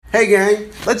Hey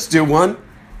gang, let's do one.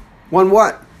 One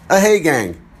what? A Hey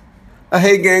Gang. A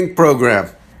Hey Gang program.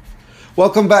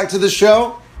 Welcome back to the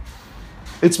show.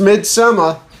 It's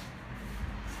midsummer.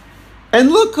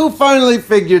 And look who finally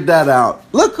figured that out.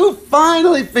 Look who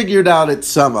finally figured out it's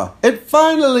summer. It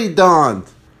finally dawned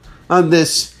on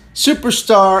this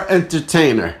superstar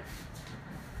entertainer.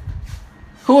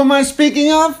 Who am I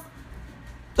speaking of?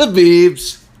 The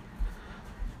Biebs.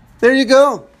 There you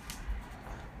go.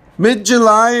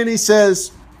 Mid-July, and he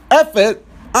says, F it,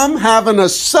 I'm having a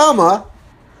summer.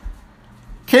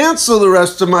 Cancel the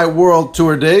rest of my world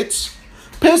tour dates.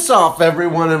 Piss off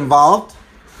everyone involved.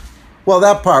 Well,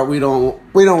 that part we don't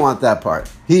want that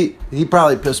part. He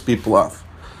probably pissed people off.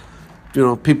 You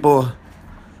know, people.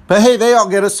 But hey, they all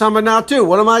get a summer now too.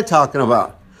 What am I talking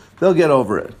about? They'll get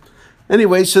over it.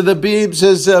 Anyway, so the Biebs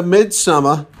is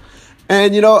midsummer,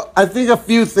 and you know, I think a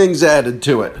few things added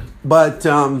to it. But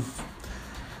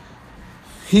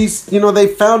they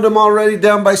found him already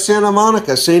down by Santa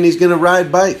Monica saying he's going to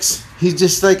ride bikes. He's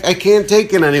just like, I can't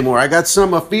take it anymore. I got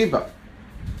summer fever.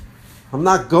 I'm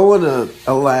not going to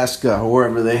Alaska or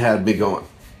wherever they had me going.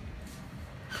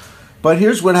 But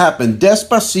here's what happened.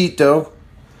 Despacito,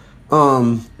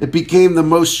 it became the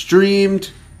most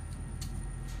streamed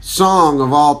song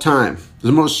of all time.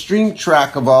 The most streamed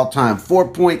track of all time.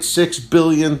 4.6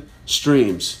 billion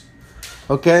streams.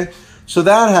 Okay? So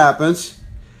that happens.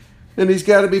 And he's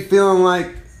got to be feeling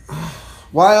like,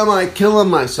 why am I killing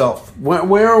myself?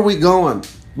 Where are we going?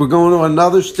 We're going to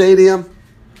another stadium?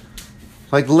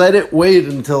 Like, let it wait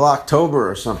until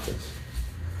October or something.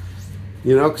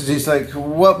 You know, because he's like,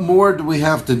 what more do we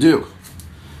have to do?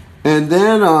 And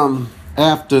then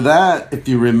after that, if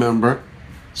you remember,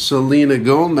 Selena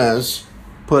Gomez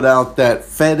put out that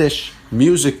fetish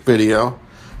music video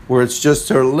where it's just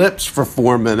her lips for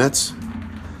 4 minutes.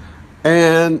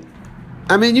 And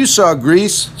I mean, you saw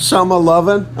Grease, Summer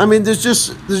Lovin'. I mean, there's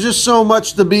just so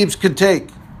much the Biebs could take.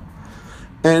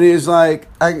 And he's like,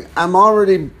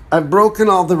 I've broken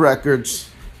all the records.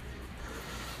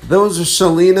 Those are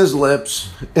Selena's lips.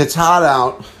 It's hot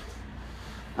out.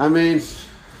 I mean,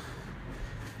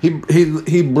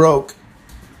 he broke.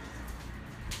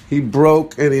 He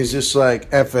broke, and he's just like,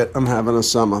 F it, I'm having a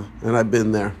summer. And I've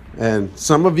been there. And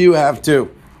some of you have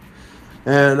too.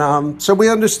 And so we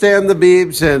understand the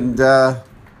Biebs, and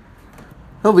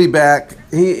he'll be back.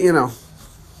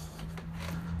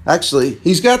 Actually,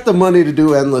 he's got the money to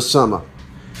do Endless Summer.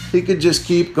 He could just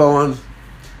keep going,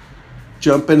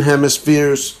 jumping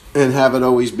hemispheres, and have it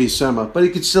always be summer. But he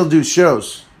could still do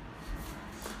shows.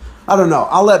 I don't know.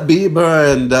 I'll let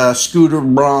Bieber and Scooter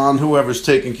Braun, whoever's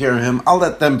taking care of him, I'll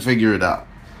let them figure it out.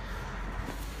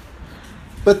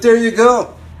 But there you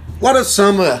go. What a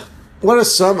summer. What a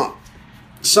summer.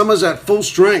 Summer's at full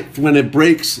strength when it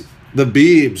breaks the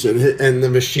Biebs and the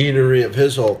machinery of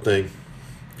his whole thing.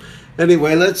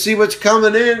 Anyway, let's see what's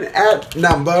coming in at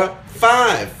number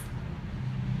 5.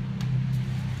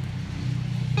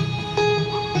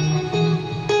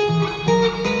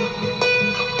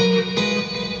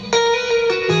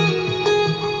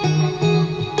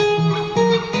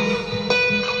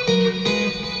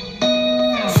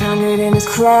 Found it in his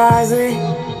closet,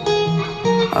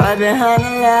 right behind the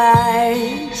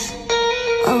lights.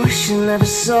 I wish I never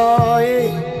saw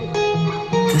it,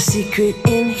 the secret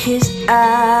in his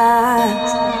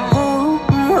eyes. Oh,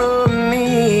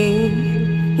 me.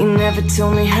 He never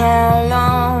told me how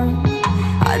long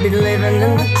I'd be living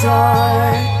in the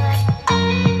dark.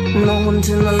 No one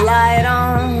turned the light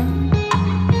on.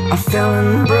 I fell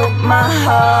and broke my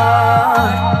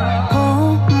heart.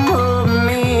 Oh,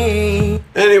 me.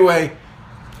 Anyway,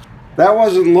 that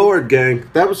wasn't Lorde, gang.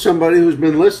 That was somebody who's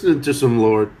been listening to some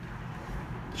Lorde.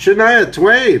 Shania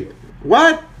Twain.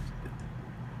 What?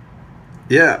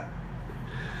 Yeah.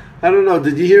 I don't know.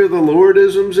 Did you hear the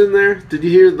Lordisms in there? Did you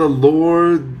hear the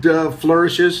Lorde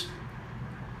flourishes?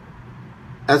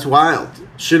 That's wild.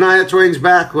 Shania Twain's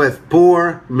back with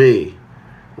Poor Me.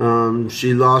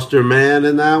 She lost her man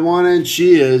in that one, and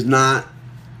she is not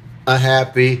a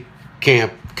happy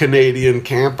Canadian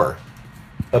camper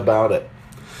about it.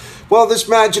 Well, this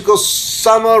magical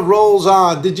summer rolls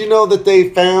on. Did you know that they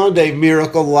found a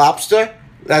miracle lobster?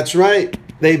 That's right.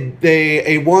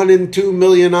 A 1 in 2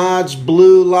 million odds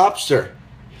blue lobster.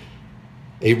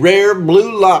 A rare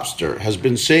blue lobster has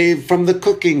been saved from the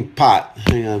cooking pot.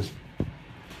 Hang on.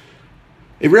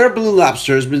 A rare blue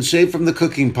lobster has been saved from the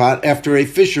cooking pot after a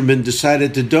fisherman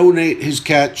decided to donate his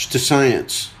catch to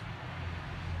science.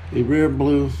 A rare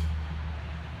blue...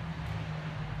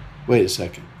 Wait a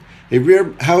second.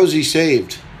 How is he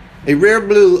saved? A rare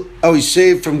blue... Oh, he's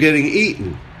saved from getting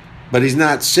eaten. But he's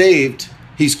not saved.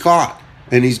 He's caught.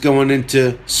 and he's going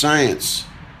into science.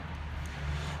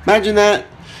 Imagine that.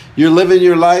 You're living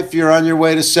your life, you're on your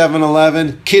way to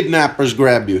 7-Eleven, kidnappers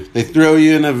grab you. They throw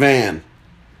you in a van.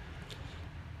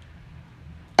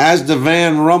 As the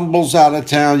van rumbles out of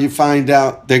town, you find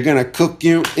out they're going to cook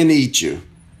you and eat you.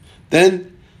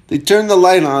 Then they turn the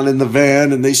light on in the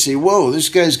van and they say, whoa, this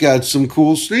guy's got some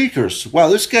cool sneakers. Wow,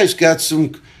 this guy's got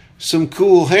some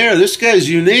cool hair. This guy's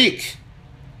unique.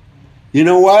 You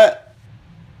know what?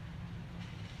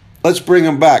 Let's bring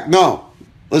him back. No,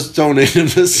 let's donate him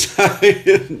to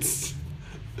science.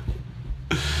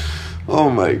 Oh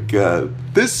my God.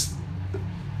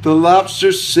 The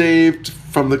lobster saved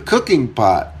from the cooking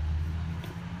pot.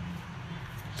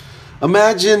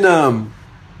 Imagine,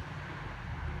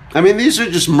 these are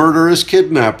just murderous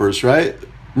kidnappers, right?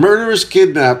 Murderous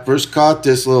kidnappers caught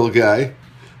this little guy,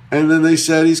 and then they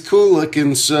said he's cool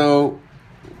looking, so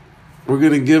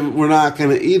we're not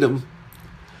gonna eat him.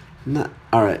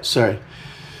 All right, sorry.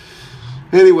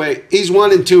 Anyway, he's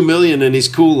 1 in 2 million, and he's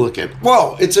cool looking.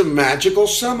 Whoa, it's a magical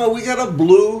summer. We got a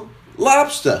blue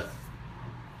lobster.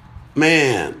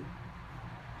 Man,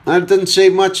 that doesn't say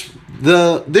much.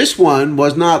 This one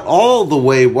was not all the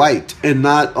way white and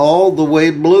not all the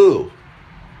way blue.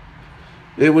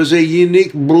 It was a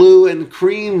unique blue and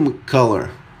cream color.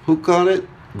 Who caught it?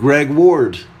 Greg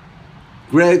Ward.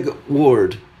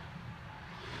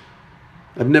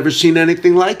 I've never seen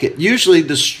anything like it. Usually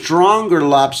the stronger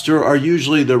lobster are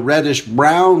usually the reddish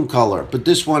brown color, but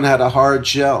this one had a hard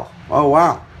shell. Oh,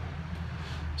 wow.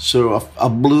 So a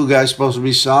blue guy's supposed to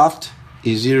be soft,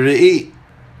 easier to eat.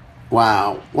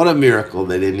 Wow, what a miracle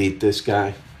they didn't eat this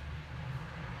guy.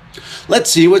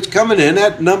 Let's see what's coming in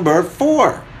at number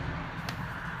 4.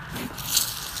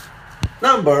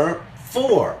 Number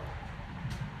 4.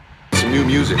 Some new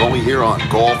music only here on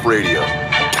Golf Radio. God,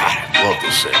 I love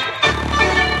this sample.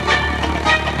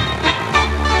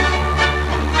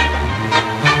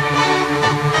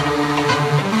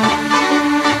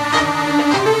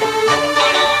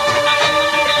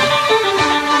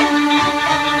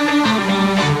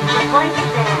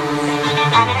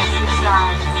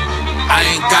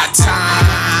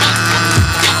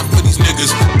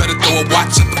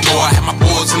 Watch at the door, I had my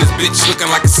boys and this bitch looking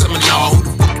like a seminar. Who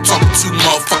the fuck you talking to,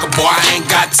 motherfucker, boy? I ain't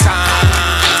got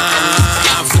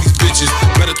time for these bitches.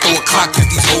 Better throw a clock at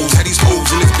these hoes. Had these hoes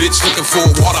and this bitch looking for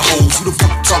a water hose. Who the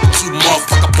fuck you talking to,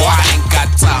 motherfucker, boy? I ain't got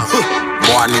time.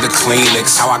 Boy, I need a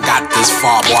Kleenex. How I got this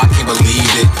far, boy? I can't believe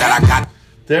it that I got.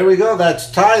 There we go.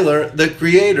 That's Tyler, the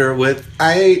creator, with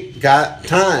I Ain't Got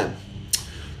Time.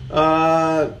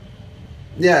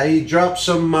 Yeah, he dropped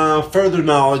some further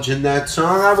knowledge in that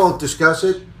song. I won't discuss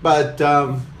it, but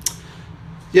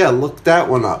yeah, look that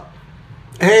one up.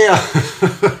 Hey,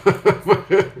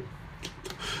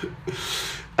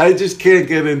 I just can't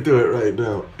get into it right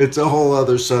now. It's a whole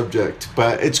other subject,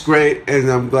 but it's great, and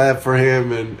I'm glad for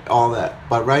him and all that.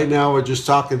 But right now, we're just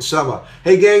talking summer.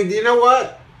 Hey, gang, do you know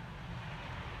what?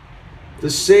 The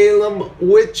Salem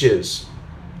witches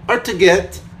are to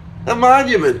get a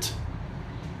monument.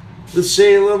 The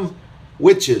Salem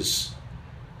Witches.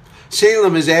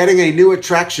 Salem is adding a new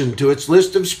attraction to its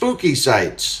list of spooky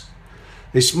sites.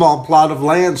 A small plot of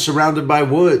land surrounded by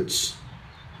woods,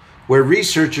 where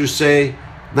researchers say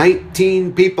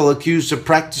 19 people accused of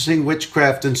practicing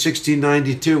witchcraft in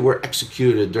 1692 were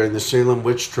executed during the Salem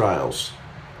witch trials.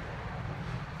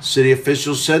 City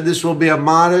officials said this will be a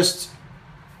modest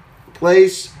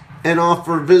place and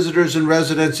offer visitors and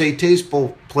residents a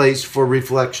tasteful place for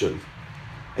reflection.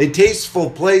 A tasteful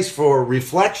place for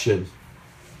reflection.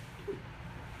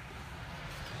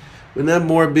 Wouldn't that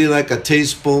more be like a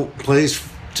tasteful place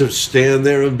to stand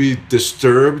there and be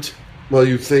disturbed while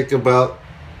you think about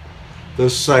the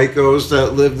psychos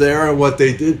that live there and what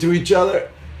they did to each other?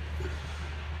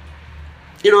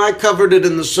 You know, I covered it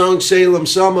in the song Salem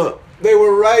Summer. They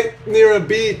were right near a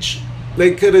beach.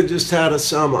 They could have just had a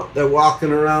summer. They're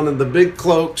walking around in the big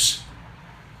cloaks,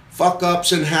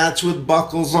 fuck-ups and hats with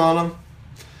buckles on them.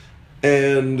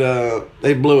 And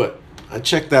they blew it. I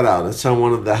checked that out. It's on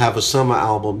one of the Have a Summer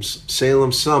albums,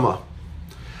 Salem Summer.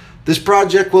 This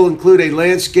project will include a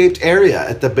landscaped area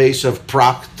at the base of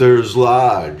Proctor's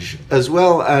Lodge, as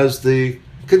well as the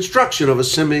construction of a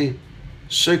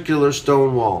semicircular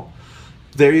stone wall.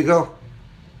 There you go.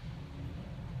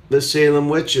 The Salem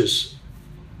Witches.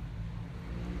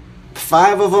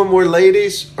 5 of them were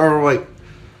ladies, or wait,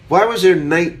 why was there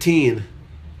 19?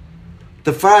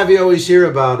 The 5 you always hear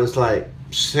about is like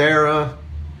Sarah,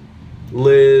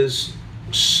 Liz,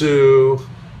 Sue,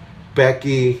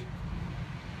 Becky,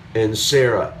 and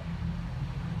Sarah.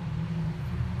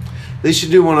 They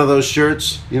should do one of those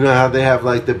shirts. You know how they have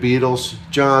like the Beatles,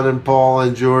 John and Paul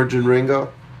and George and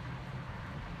Ringo?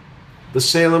 The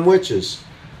Salem Witches.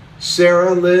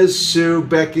 Sarah, Liz, Sue,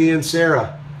 Becky, and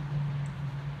Sarah.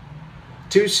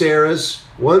 2 Sarahs,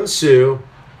 1 Sue,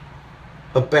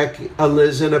 a Becky, a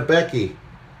Liz, and a Becky.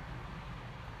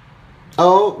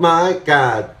 Oh my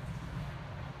God.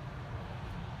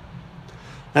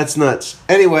 That's nuts.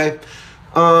 Anyway,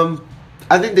 I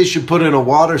think they should put in a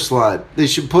water slide. They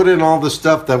should put in all the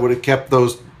stuff that would have kept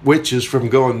those witches from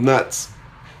going nuts.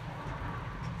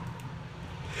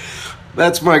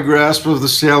 That's my grasp of the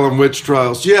Salem witch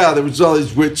trials. Yeah, there was all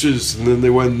these witches, and then they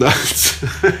went nuts.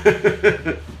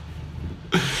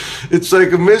 It's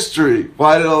like a mystery.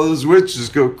 Why did all those witches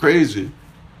go crazy?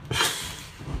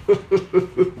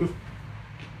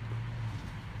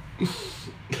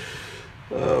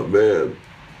 Oh man,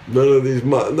 none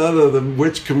of the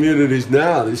witch communities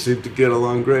now, they seem to get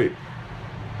along great.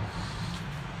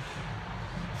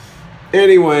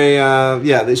 Anyway,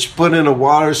 yeah, they should put in a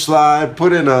water slide,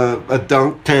 put in a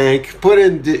dunk tank, put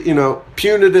in,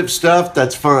 punitive stuff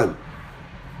that's fun.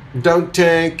 Dunk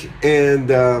tank and,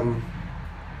 and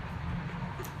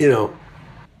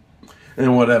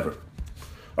whatever.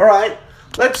 All right,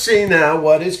 let's see now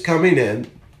what is coming in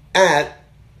at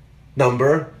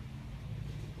number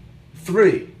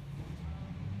 3.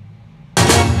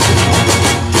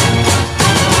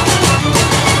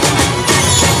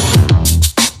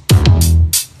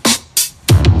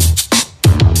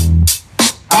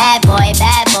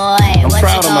 Bad boy, what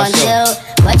you gonna do?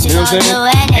 What you gonna do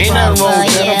when Ain't nothing wrong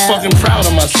with that. I'm fucking proud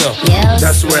of myself.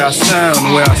 That's the way I sound,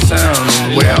 the way I sound,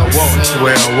 and the way I walk, the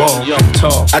way I walk,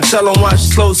 talk. I tell them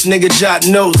watch close, nigga, jot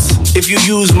notes. If you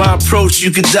use my approach,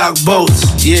 you can dock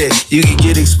boats. Yeah, you can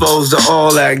get exposed to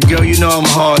all that. Girl, you know I'm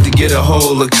hard to get a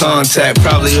hold of contact,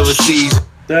 probably overseas.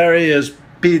 There he is,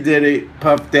 P. Diddy,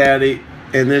 Puff Daddy,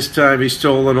 and this time he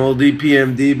stole an old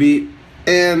EPMD beat.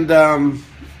 And,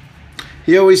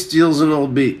 he always steals an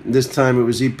old beat. This time it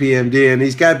was EPMD, and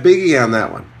he's got Biggie on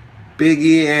that one.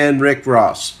 Biggie and Rick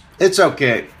Ross. It's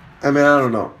okay. I mean, I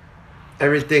don't know.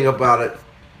 Everything about it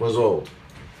was old.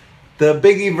 The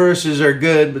Biggie verses are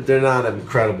good, but they're not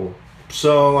incredible.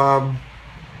 So, I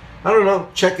don't know.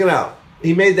 Check it out.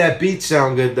 He made that beat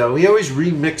sound good, though. He always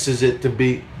remixes it to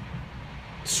be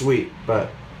sweet,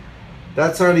 but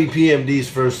that's on EPMD's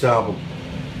first album.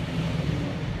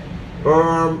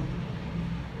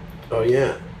 Oh,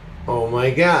 yeah. Oh,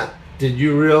 my God. Did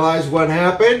you realize what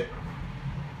happened?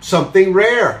 Something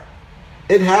rare.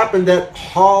 It happened at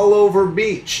Haulover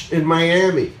Beach in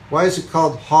Miami. Why is it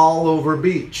called Haulover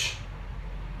Beach?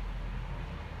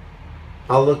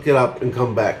 I'll look it up and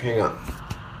come back. Hang on.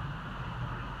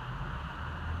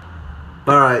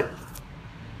 All right.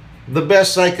 The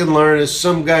best I can learn is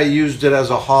some guy used it as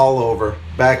a haulover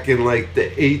back in like the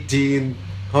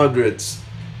 1800s.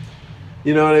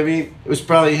 You know what I mean? It was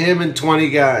probably him and 20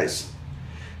 guys.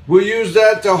 We'll use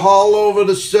that to haul over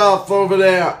the stuff over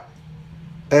there.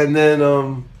 And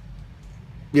then,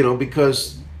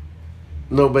 because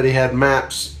nobody had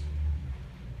maps,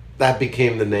 that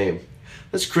became the name.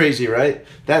 That's crazy, right?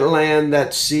 That land,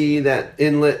 that sea, that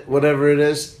inlet, whatever it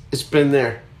is, it's been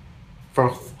there for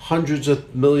hundreds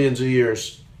of millions of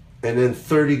years. And then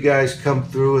 30 guys come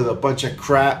through with a bunch of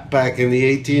crap back in the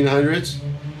 1800s.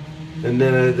 And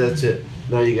then that's it.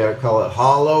 Now you gotta call it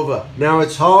Haulover. Now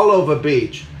it's Haulover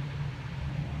Beach.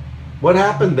 What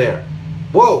happened there?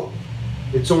 Whoa!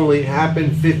 It's only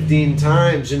happened 15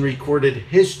 times in recorded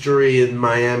history in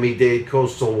Miami-Dade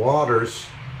coastal waters.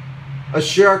 A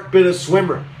shark bit a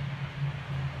swimmer.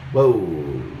 Whoa.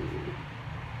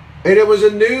 And it was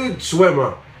a nude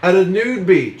swimmer at a nude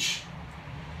beach.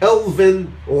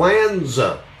 Elvin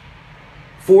Lanza,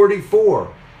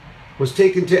 44. Was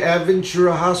taken to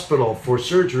Aventura Hospital for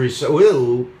surgery.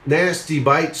 So, nasty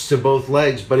bites to both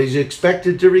legs, but he's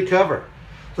expected to recover.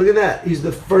 Look at that. He's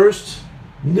the first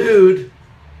nude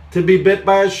to be bit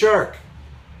by a shark.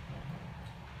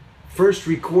 First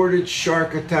recorded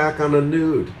shark attack on a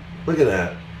nude. Look at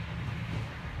that.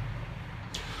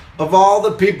 Of all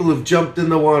the people who've jumped in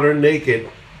the water naked,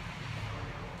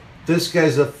 this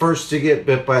guy's the first to get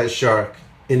bit by a shark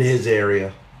in his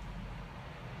area.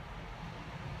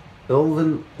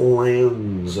 Elvin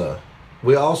Lanza.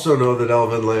 We also know that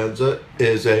Elvin Lanza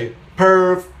is a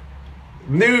perv.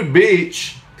 Nude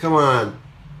beach. Come on.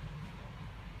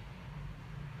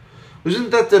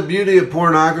 Isn't that the beauty of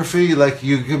pornography? Like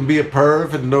you can be a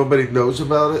perv and nobody knows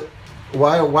about it?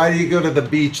 Why do you go to the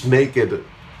beach naked?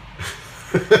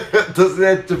 Doesn't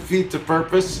that defeat the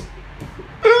purpose?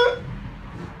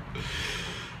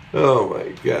 Oh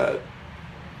my God.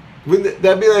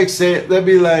 That'd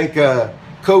be like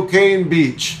Cocaine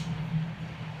Beach,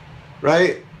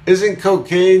 right? Isn't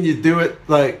cocaine, you do it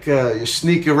like you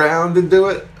sneak around and do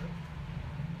it?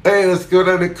 Hey, let's go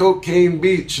down to Cocaine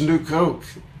Beach and do coke.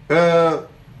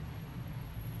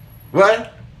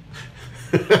 What?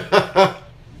 I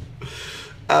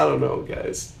don't know,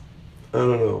 guys. I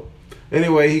don't know.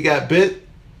 Anyway, he got bit.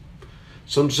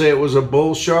 Some say it was a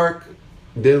bull shark.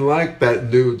 Didn't like that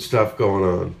nude stuff going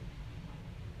on.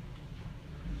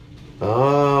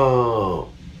 Oh.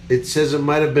 It says it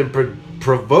might have been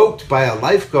provoked by a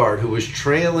lifeguard who was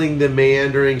trailing the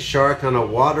meandering shark on a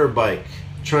water bike,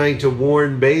 trying to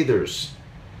warn bathers.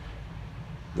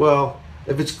 Well,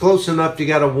 if it's close enough, you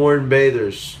gotta warn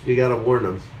bathers. You gotta warn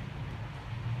them.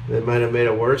 They might have made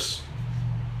it worse.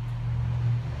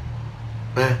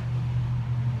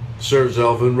 Serves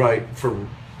Elvin right for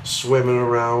swimming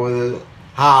around with a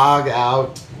hog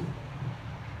out.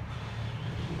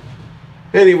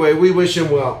 Anyway, we wish him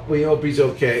well. We hope he's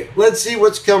okay. Let's see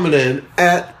what's coming in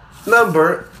at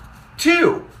number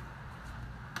 2.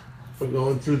 We're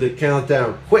going through the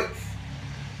countdown quick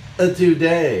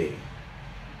today.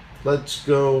 Let's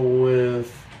go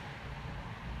with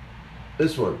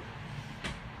this one.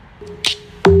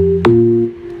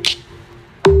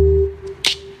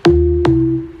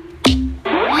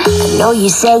 I know you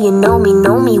say you know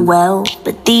me well,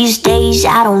 but these days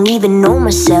I don't even know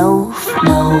myself,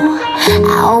 no.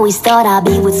 I always thought I'd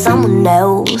be with someone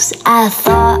else. I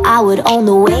thought I would own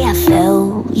the way I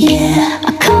felt, yeah.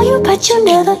 I call you but you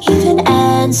never even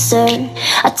answer.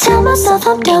 I tell myself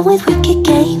I'm done with wicked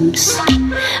games,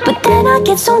 but then I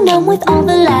get so numb with all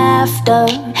the laughter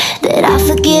that I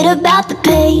forget about the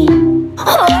pain.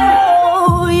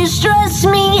 Oh, you stress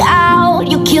me out,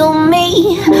 you kill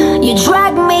me, you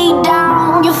drag me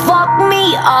down, you fuck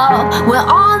me up. We're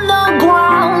on the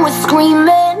ground, we're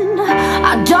screaming.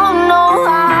 I don't know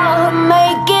how to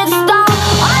make it stop.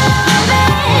 I love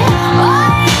it,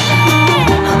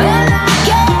 and I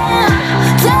can't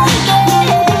take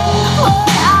it, but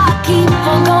I keep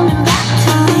on coming back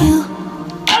to you.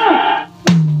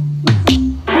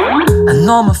 I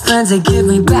know my friends, they give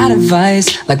me bad advice.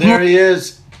 Like there he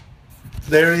is.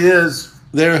 There he is.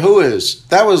 There who is?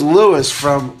 That was Lewis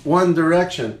from One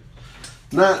Direction.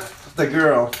 Not the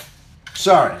girl.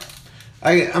 Sorry.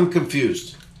 I'm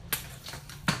confused.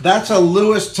 That's a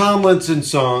Louis Tomlinson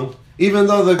song, even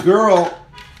though the girl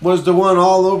was the one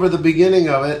all over the beginning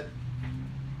of it.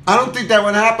 I don't think that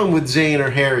would happen with Zayn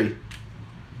or Harry.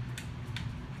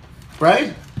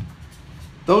 Right?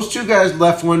 Those two guys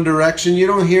left One Direction. You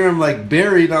don't hear them like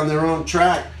buried on their own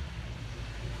track.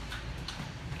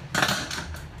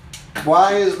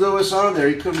 Why is Lewis on there?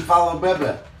 He couldn't follow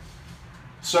Bebe.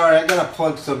 Sorry, I gotta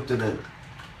plug something in.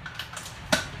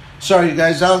 Sorry, you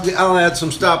guys. I'll add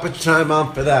some stoppage time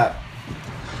on for that.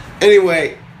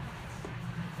 Anyway,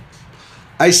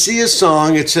 I see a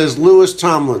song. It says Louis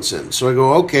Tomlinson. So I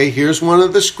go, okay, here's one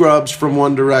of the scrubs from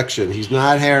One Direction. He's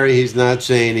not Harry. He's not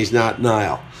Zayn. He's not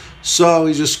Niall. So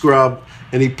he's a scrub,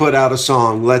 and he put out a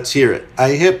song. Let's hear it.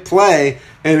 I hit play,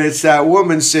 and it's that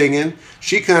woman singing.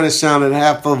 She kind of sounded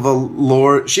half of a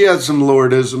Lord. She had some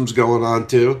Lordisms going on,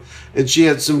 too. And she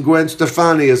had some Gwen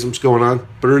Stefani-isms going on.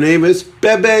 But her name is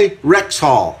Bebe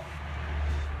Rexha.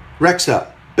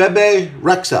 Bebe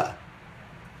Rexha.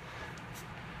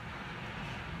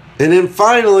 And then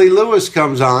finally, Lewis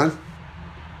comes on.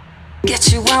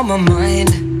 Get you out my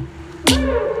mind,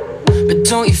 but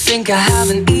don't you think I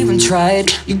haven't even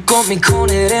tried? You got me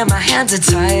cornered and my hands are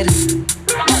tied. You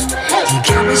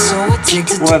got me so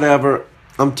addicted. Whatever.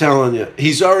 I'm telling you,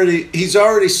 he's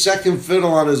already second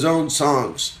fiddle on his own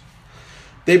songs.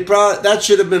 That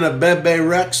should have been a Bebe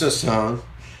Rexha song,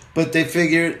 but they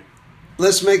figured,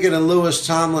 let's make it a Louis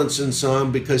Tomlinson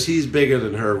song because he's bigger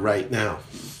than her right now.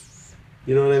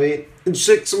 You know what I mean? In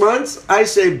 6 months, I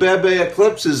say Bebe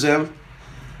eclipses him,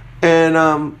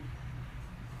 and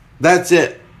that's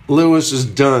it. Louis is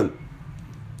done.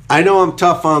 I know I'm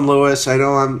tough on Louis. I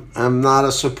know I'm not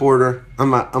a supporter.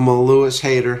 I'm a Louis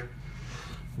hater.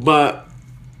 But,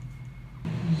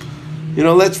 you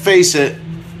know, let's face it.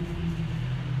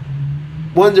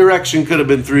 One Direction could have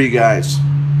been 3 guys.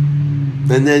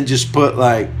 And then just put,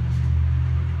 like,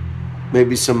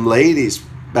 maybe some ladies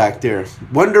back there.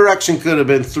 One Direction could have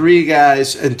been 3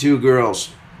 guys and 2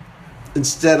 girls.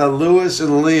 Instead of Louis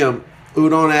and Liam, who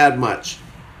don't add much.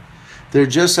 They're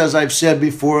just, as I've said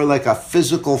before, like a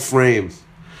physical frame.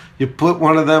 You put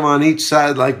one of them on each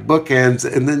side like bookends,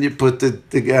 and then you put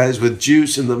the guys with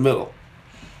juice in the middle.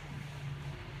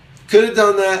 Could have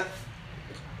done that.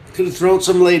 Could have thrown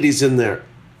some ladies in there.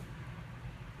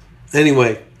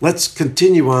 Anyway, let's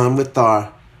continue on with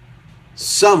our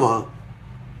summer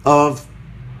of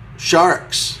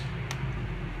sharks.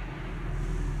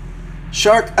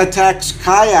 Shark attacks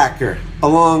kayaker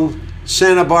along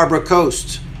Santa Barbara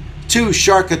coast. 2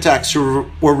 shark attacks were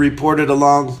reported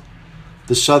along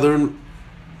the southern...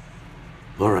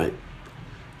 All right,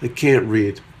 I can't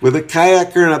read. With a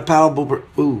kayaker and a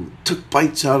paddleboard, took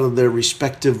bites out of their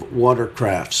respective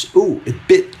watercrafts. It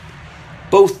bit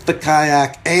both the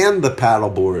kayak and the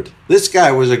paddleboard. This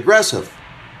guy was aggressive.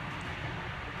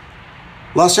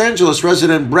 Los Angeles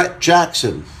resident Brett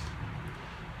Jackson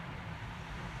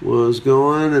was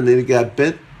going and then he got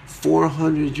bit.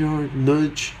 400-yard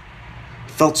nudge.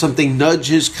 Felt something nudge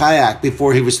his kayak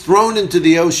before he was thrown into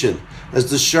the ocean as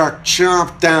the shark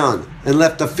chomped down and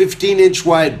left a 15-inch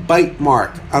wide bite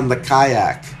mark on the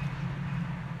kayak.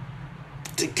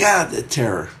 God, the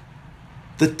terror.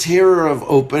 The terror of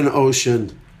open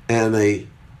ocean and a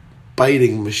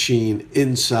biting machine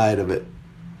inside of it.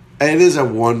 It is a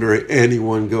wonder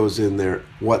anyone goes in there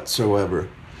whatsoever.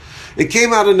 It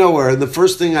came out of nowhere, and the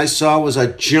first thing I saw was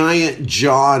a giant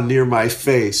jaw near my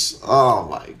face. Oh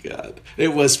my God.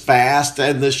 It was fast,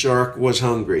 and the shark was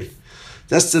hungry.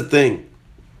 That's the thing.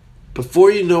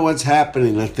 Before you know what's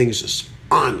happening, that thing's just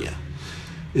on you.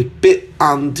 It bit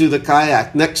onto the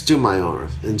kayak next to my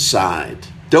arm and side.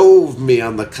 Dove me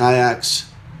on the kayaks.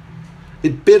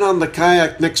 It bit on the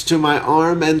kayak next to my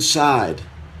arm and side.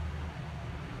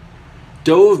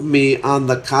 Dove me on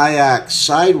the kayak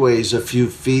sideways a few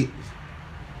feet.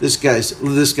 This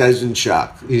guy's in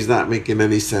shock. He's not making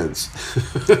any sense.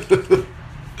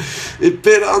 It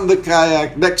bit on the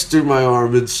kayak next to my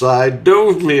arm and side,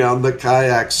 dove me on the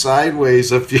kayak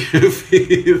sideways a few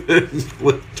feet, and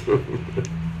flipped over.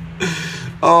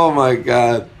 Oh my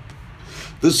God.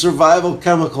 The survival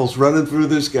chemicals running through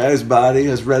this guy's body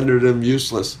has rendered him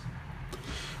useless.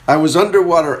 I was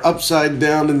underwater upside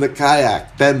down in the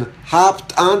kayak, then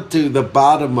hopped onto the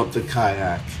bottom of the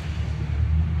kayak.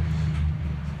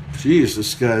 Jeez,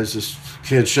 this guy just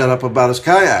can't shut up about his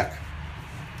kayak.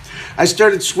 I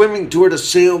started swimming toward a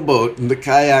sailboat, and the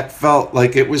kayak felt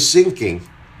like it was sinking.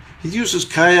 He uses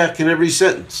kayak in every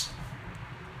sentence.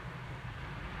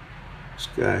 This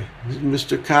guy, he's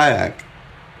Mr. Kayak.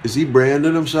 Is he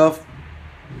branding himself?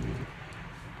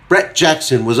 Brett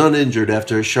Jackson was uninjured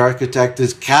after a shark attacked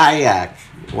his kayak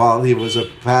while he was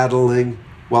paddling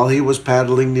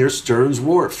near Stearns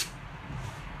Wharf.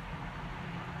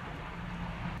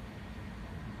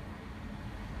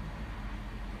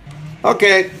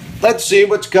 Okay, let's see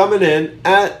what's coming in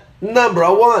at number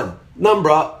one.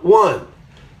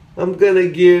 I'm going to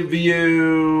give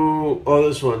you... Oh,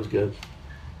 this one's good.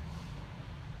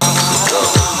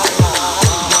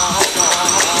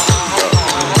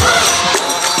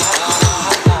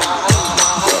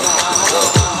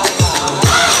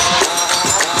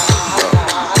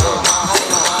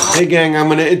 Hey gang, I'm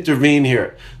going to intervene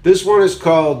here. This one is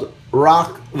called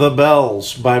Rock the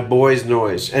Bells by Boys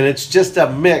Noise, and it's just a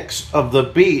mix of the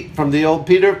beat from the old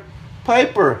Peter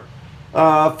Piper,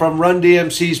 from Run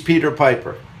DMC's Peter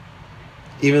Piper,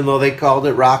 even though they called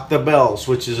it Rock the Bells,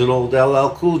 which is an old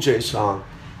LL Cool J song.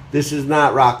 This is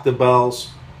not Rock the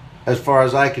Bells, as far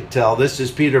as I could tell. This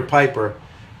is Peter Piper,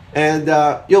 and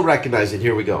you'll recognize it.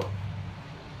 Here we go.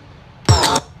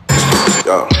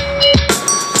 Go.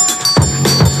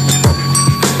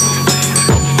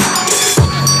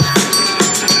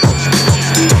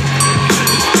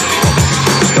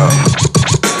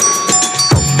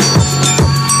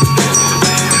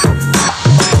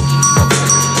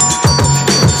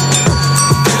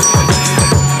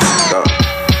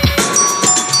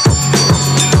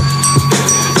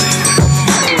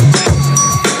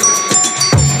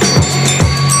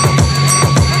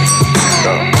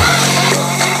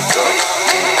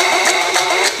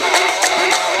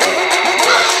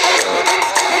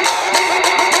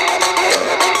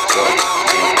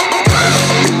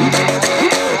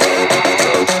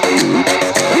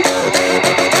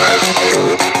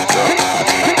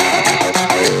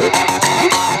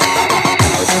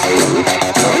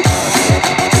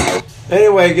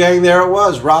 Anyway, gang, there it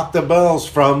was. Rock the Bells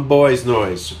from Boys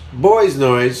Noise. Boys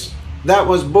Noise. That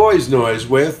was Boys Noise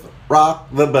with Rock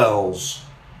the Bells.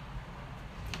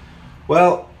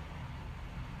 Well,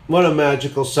 what a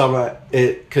magical summer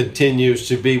it continues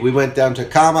to be. We went down to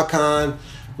Comic-Con.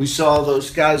 We saw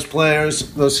those Scuzz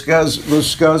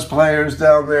players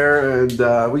down there,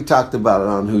 and we talked about it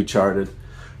on Who Charted.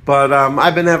 But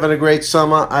I've been having a great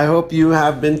summer. I hope you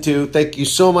have been too. Thank you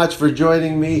so much for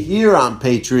joining me here on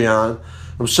Patreon.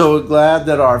 I'm so glad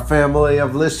that our family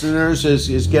of listeners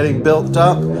is getting built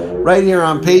up right here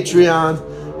on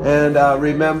Patreon. And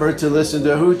remember to listen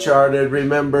to Who Charted.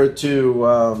 Remember to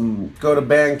go to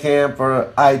Bandcamp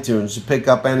or iTunes to pick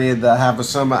up any of the Have a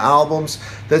Summer albums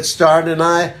that Star and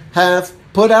I have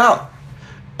put out.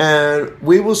 And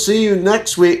we will see you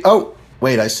next week. Oh,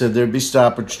 wait, I said there'd be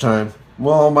stoppage time.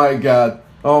 Oh my God.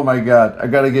 I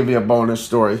got to give you a bonus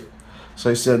story.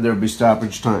 So I said there'd be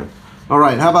stoppage time. All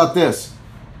right, how about this?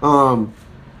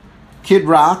 Kid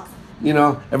Rock. You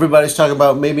know, everybody's talking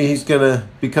about maybe he's going to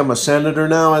become a senator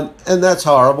now, and that's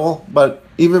horrible. But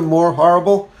even more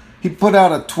horrible, he put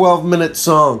out a 12-minute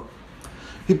song.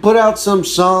 He put out some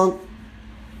song,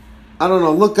 I don't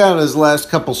know, look at his last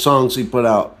couple songs he put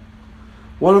out.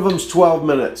 One of them's 12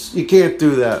 minutes. You can't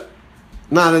do that.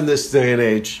 Not in this day and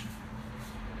age.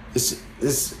 It's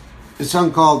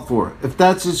uncalled for. If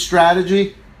that's his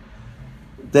strategy,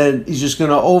 then he's just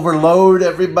going to overload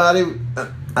everybody.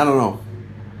 I don't know.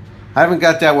 I haven't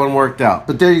got that one worked out.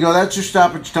 But there you go. That's your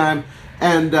stoppage time.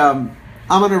 And I'm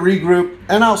going to regroup.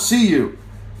 And I'll see you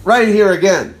right here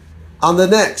again on the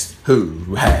next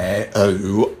Who, Hey,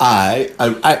 Oh, I,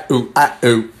 Oh, I, Oh, I,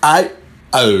 Oh, I,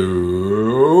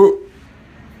 Oh.